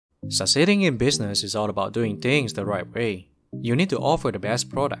Succeeding in business is all about doing things the right way. You need to offer the best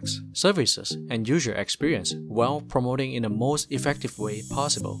products, services, and user experience while promoting in the most effective way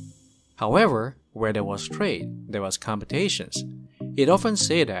possible. However, where there was trade, there was competitions. It often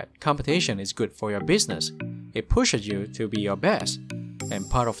said that competition is good for your business. It pushes you to be your best. And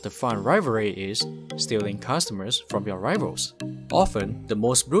part of the fun rivalry is stealing customers from your rivals. Often, the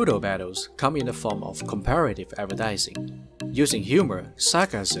most brutal battles come in the form of comparative advertising. Using humor,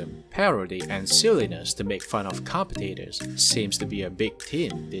 sarcasm, parody, and silliness to make fun of competitors seems to be a big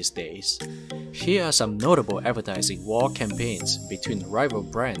theme these days. Here are some notable advertising war campaigns between rival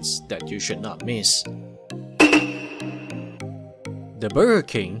brands that you should not miss. The Burger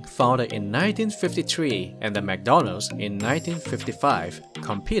King, founded in 1953, and the McDonald's in 1955,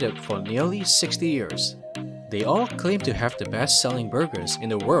 competed for nearly 60 years. They all claim to have the best-selling burgers in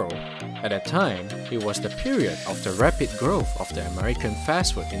the world. At that time, it was the period of the rapid growth of the American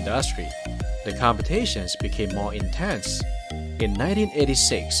fast food industry. The competitions became more intense. In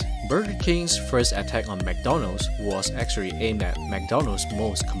 1986, Burger King's first attack on McDonald's was actually aimed at McDonald's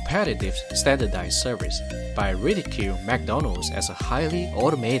most competitive standardized service by ridiculing McDonald's as a highly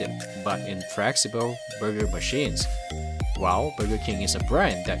automated but inflexible burger machines. While Burger King is a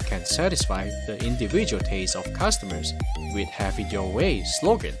brand that can satisfy the individual taste of customers with "Have it your way"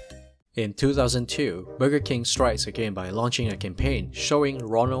 slogan. In 2002, Burger King strikes again by launching a campaign showing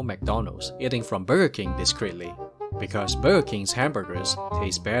Ronald McDonald's eating from Burger King discreetly, because Burger King's hamburgers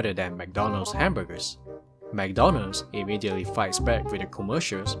taste better than McDonald's hamburgers. McDonald's immediately fights back with the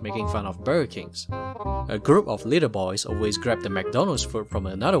commercials making fun of Burger King's. A group of little boys always grab the McDonald's food from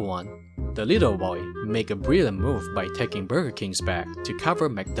another one. The little boy make a brilliant move by taking Burger King's bag to cover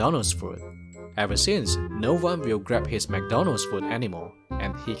McDonald's food. Ever since, no one will grab his McDonald's food anymore,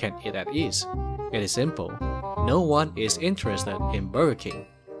 and he can eat at ease. It is simple. No one is interested in Burger King.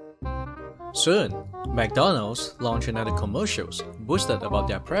 Soon, McDonald's launched another commercials boasted about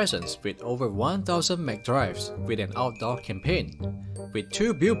their presence with over 1,000 McDrives with an outdoor campaign, with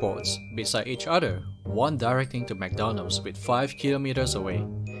 2 billboards beside each other, one directing to McDonald's with 5 kilometers away,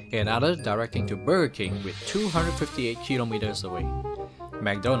 and another directing to Burger King with 258 kilometers away.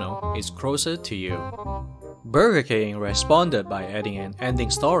 McDonald's is closer to you. Burger King responded by adding an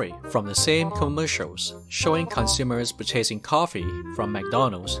ending story from the same commercials, showing consumers purchasing coffee from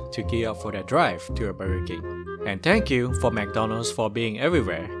McDonald's to gear up for their drive to a Burger King. And thank you for McDonald's for being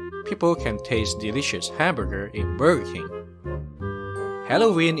everywhere. People can taste delicious hamburger in Burger King.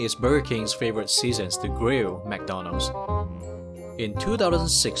 Halloween is Burger King's favorite season to grill McDonald's. In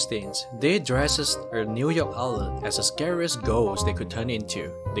 2016, they dressed a New York outlet as the scariest ghost they could turn into,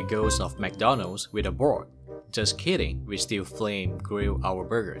 the ghost of McDonald's with a board. Just kidding, we still flame grill our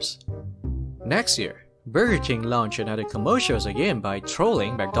burgers. Next year, Burger King launched another commercials again by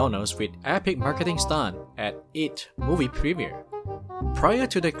trolling McDonald's with epic marketing stunt at It movie premiere. Prior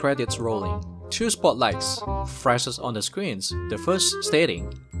to the credits rolling, 2 spotlights flashes on the screens, the first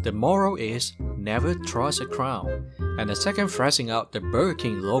stating, "The moral is never trust a crown," and the second flashing out the Burger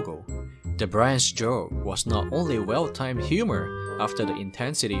King logo. The brand's joke was not only well-timed humor after the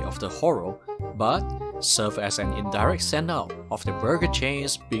intensity of the horror, but served as an indirect send-out of the burger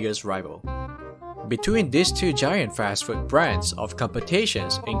chain's biggest rival. Between these 2 giant fast food brands of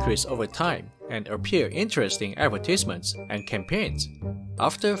competitions increased over time and appear interesting advertisements and campaigns.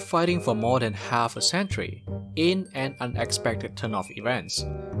 After fighting for more than half a century, in an unexpected turn of events,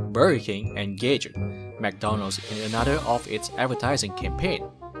 Burger King engaged McDonald's in another of its advertising campaign.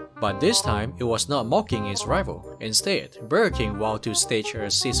 But this time, it was not mocking its rival. Instead, Burger King vowed to stage a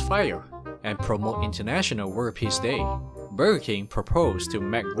ceasefire and promote International World Peace Day. Burger King proposed to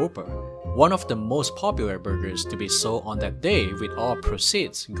McWhopper, one of the most popular burgers to be sold on that day, with all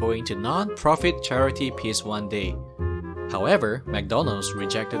proceeds going to non-profit charity Peace One Day. However, McDonald's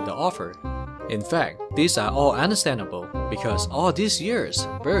rejected the offer. In fact, these are all understandable because all these years,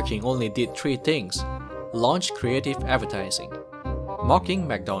 Burger King only did 3 things: launch creative advertising, mocking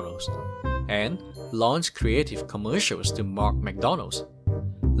McDonald's, and launch creative commercials to mock McDonald's.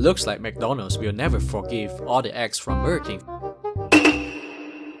 Looks like McDonald's will never forgive all the acts from Burger King.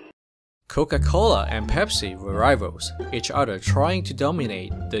 Coca-Cola and Pepsi were rivals, each other trying to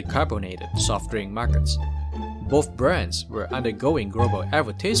dominate the carbonated soft drink markets. Both brands were undergoing global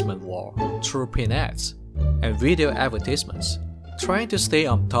advertisement war through print ads and video advertisements, trying to stay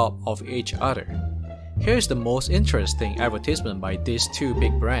on top of each other. Here's the most interesting advertisement by these 2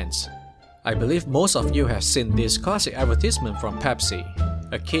 big brands. I believe most of you have seen this classic advertisement from Pepsi.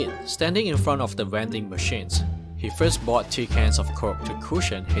 A kid standing in front of the vending machines. He first bought 2 cans of Coke to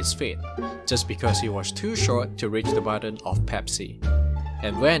cushion his feet, just because he was too short to reach the button of Pepsi.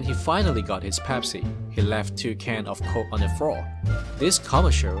 And when he finally got his Pepsi, he left 2 cans of Coke on the floor. This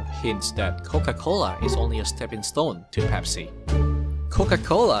commercial hints that Coca-Cola is only a stepping stone to Pepsi.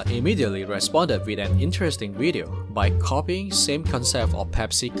 Coca-Cola immediately responded with an interesting video by copying same concept of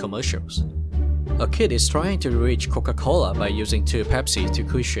Pepsi commercials. A kid is trying to reach Coca-Cola by using 2 Pepsi to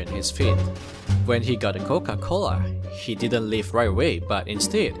cushion his feet. When he got a Coca-Cola, he didn't leave right away, but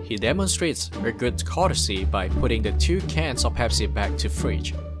instead he demonstrates a good courtesy by putting the 2 cans of Pepsi back to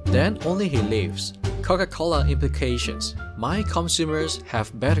fridge. Then only he leaves. Coca-Cola implications: my consumers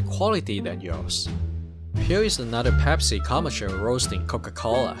have better quality than yours. Here is another Pepsi commercial roasting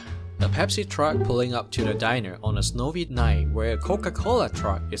Coca-Cola. A Pepsi truck pulling up to the diner on a snowy night where a Coca-Cola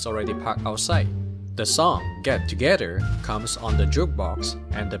truck is already parked outside. The song Get Together comes on the jukebox,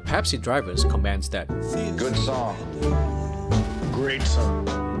 and the Pepsi drivers comments that good song, great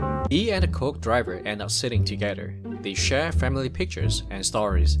song. He and the Coke driver end up sitting together. They share family pictures and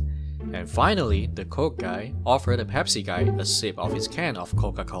stories. And finally, the Coke guy offered the Pepsi guy a sip of his can of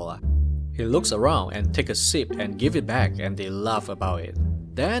Coca-Cola. He looks around and takes a sip and gives it back, and they laugh about it.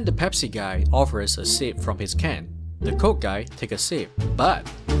 Then the Pepsi guy offers a sip from his can. The Coke guy takes a sip, but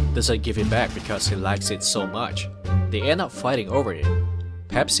doesn't give it back because he likes it so much. They end up fighting over it.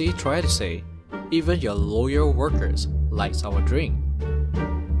 Pepsi tried to say, even your loyal workers likes our drink.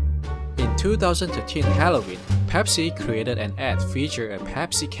 In 2013 Halloween, Pepsi created an ad featuring a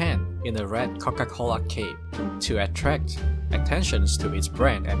Pepsi can in a red Coca-Cola cape to attract attentions to its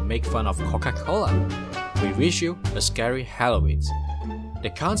brand and make fun of Coca-Cola. We wish you a scary Halloween. The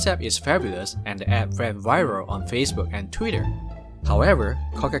concept is fabulous and the ad ran viral on Facebook and Twitter. However,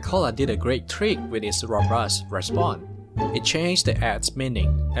 Coca-Cola did a great trick with its robust response. It changed the ad's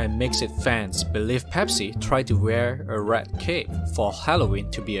meaning and makes it fans believe Pepsi tried to wear a red cape for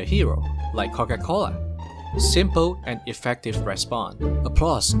Halloween to be a hero, like Coca-Cola. Simple and effective response.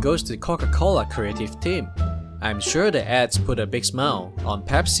 Applause goes to the Coca-Cola creative team. I'm sure the ads put a big smile on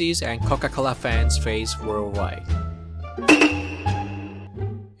Pepsi's and Coca-Cola fans' face worldwide.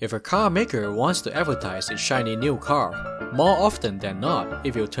 If a car maker wants to advertise its shiny new car, more often than not,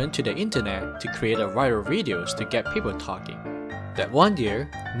 it will turn to the internet to create a viral videos to get people talking. That one year,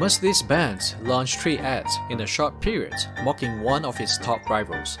 Mercedes-Benz launched 3 ads in a short period, mocking one of its top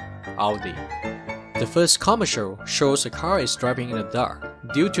rivals, Audi. The first commercial shows a car is driving in the dark.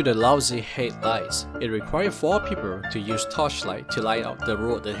 Due to the lousy headlights, it required 4 people to use torchlight to light up the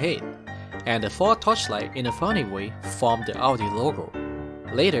road ahead, and the 4 torchlights in a funny way formed the Audi logo.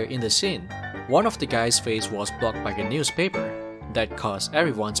 Later in the scene, one of the guys' face was blocked by a newspaper. That caused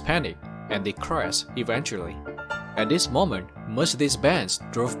everyone's panic, and they crashed eventually. At this moment, Mercedes-Benz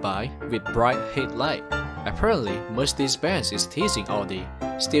drove by with bright headlight. Apparently, Mercedes-Benz is teasing Audi,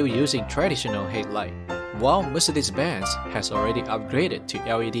 still using traditional headlight, while Mercedes-Benz has already upgraded to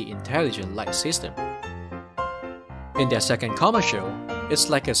LED intelligent light system. In their second commercial, it's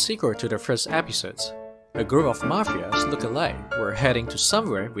like a sequel to the first episodes. A group of mafias look-alike were heading to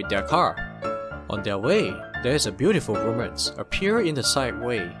somewhere with their car. On their way, there is a beautiful woman appear in the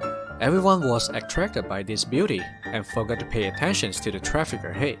sideway. Everyone was attracted by this beauty and forgot to pay attention to the traffic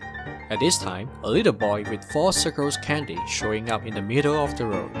ahead. At this time, a little boy with 4 circles candy showing up in the middle of the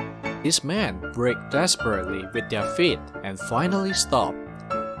road. These men brake desperately with their feet and finally stop.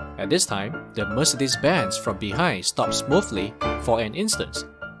 At this time, the Mercedes-Benz from behind stopped smoothly for an instant.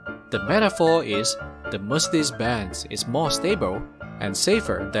 The metaphor is the Mercedes-Benz is more stable and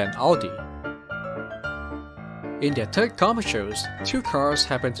safer than Audi. In their third commercials, 2 cars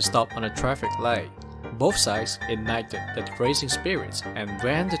happen to stop on a traffic light. Both sides ignited the racing spirits, and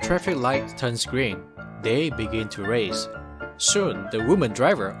when the traffic light turns green, they begin to race. Soon, the woman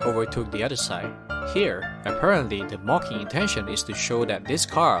driver overtook the other side. Here, apparently the mocking intention is to show that this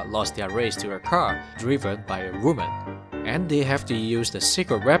car lost their race to a car driven by a woman, and they have to use the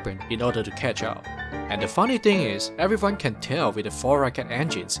secret weapon in order to catch up. And the funny thing is, everyone can tell with the 4 rocket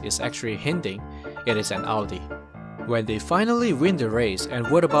engines is actually hinting it is an Audi. When they finally win the race and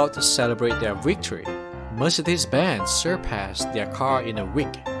were about to celebrate their victory, Mercedes-Benz surpassed their car in a week.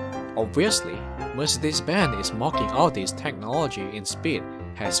 Obviously, Mercedes-Benz is mocking Audi's technology in speed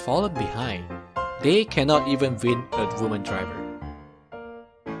has fallen behind. They cannot even win a woman driver.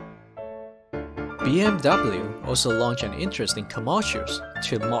 BMW also launched an interesting commercials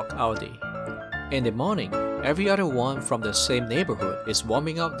to mock Audi. In the morning, every other one from the same neighborhood is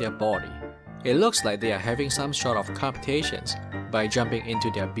warming up their body. It looks like they are having some sort of competitions by jumping into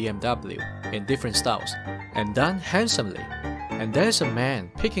their BMW in different styles and done handsomely. And there's a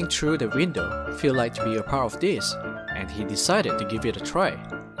man peeking through the window, feel like to be a part of this, and he decided to give it a try.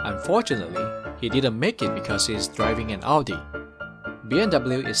 Unfortunately, he didn't make it because he is driving an Audi.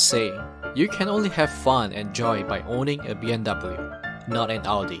 BMW is saying you can only have fun and joy by owning a BMW, not an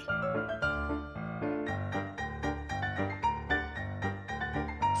Audi.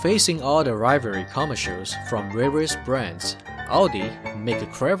 Facing all the rivalry commercials from various brands, Audi make a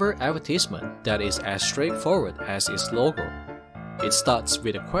clever advertisement that is as straightforward as its logo. It starts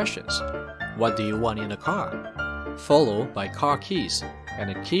with the questions, what do you want in a car? Followed by car keys and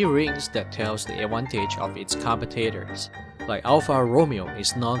the key rings that tells the advantage of its competitors, like Alfa Romeo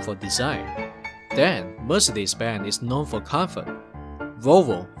is known for design. Then Mercedes-Benz is known for comfort,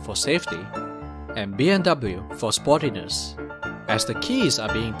 Volvo for safety, and BMW for sportiness. As the keys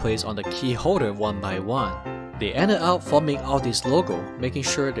are being placed on the key holder one by one, they ended up forming Audi's logo, making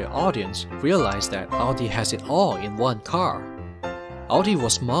sure the audience realized that Audi has it all in one car. Audi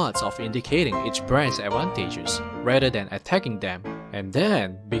was smart of indicating each brand's advantages rather than attacking them, and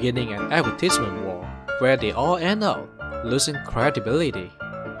then beginning an advertisement war where they all end up losing credibility.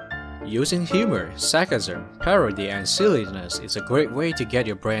 Using humor, sarcasm, parody, and silliness is a great way to get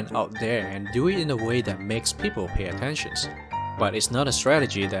your brand out there and do it in a way that makes people pay attention. But it's not a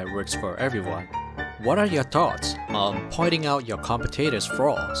strategy that works for everyone. What are your thoughts on pointing out your competitors'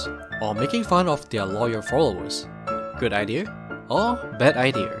 flaws or making fun of their loyal followers? Good idea or bad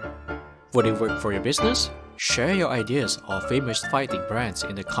idea? Would it work for your business? Share your ideas or famous fighting brands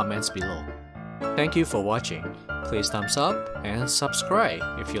in the comments below. Thank you for watching. Please thumbs up and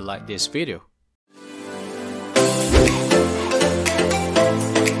subscribe if you like this video.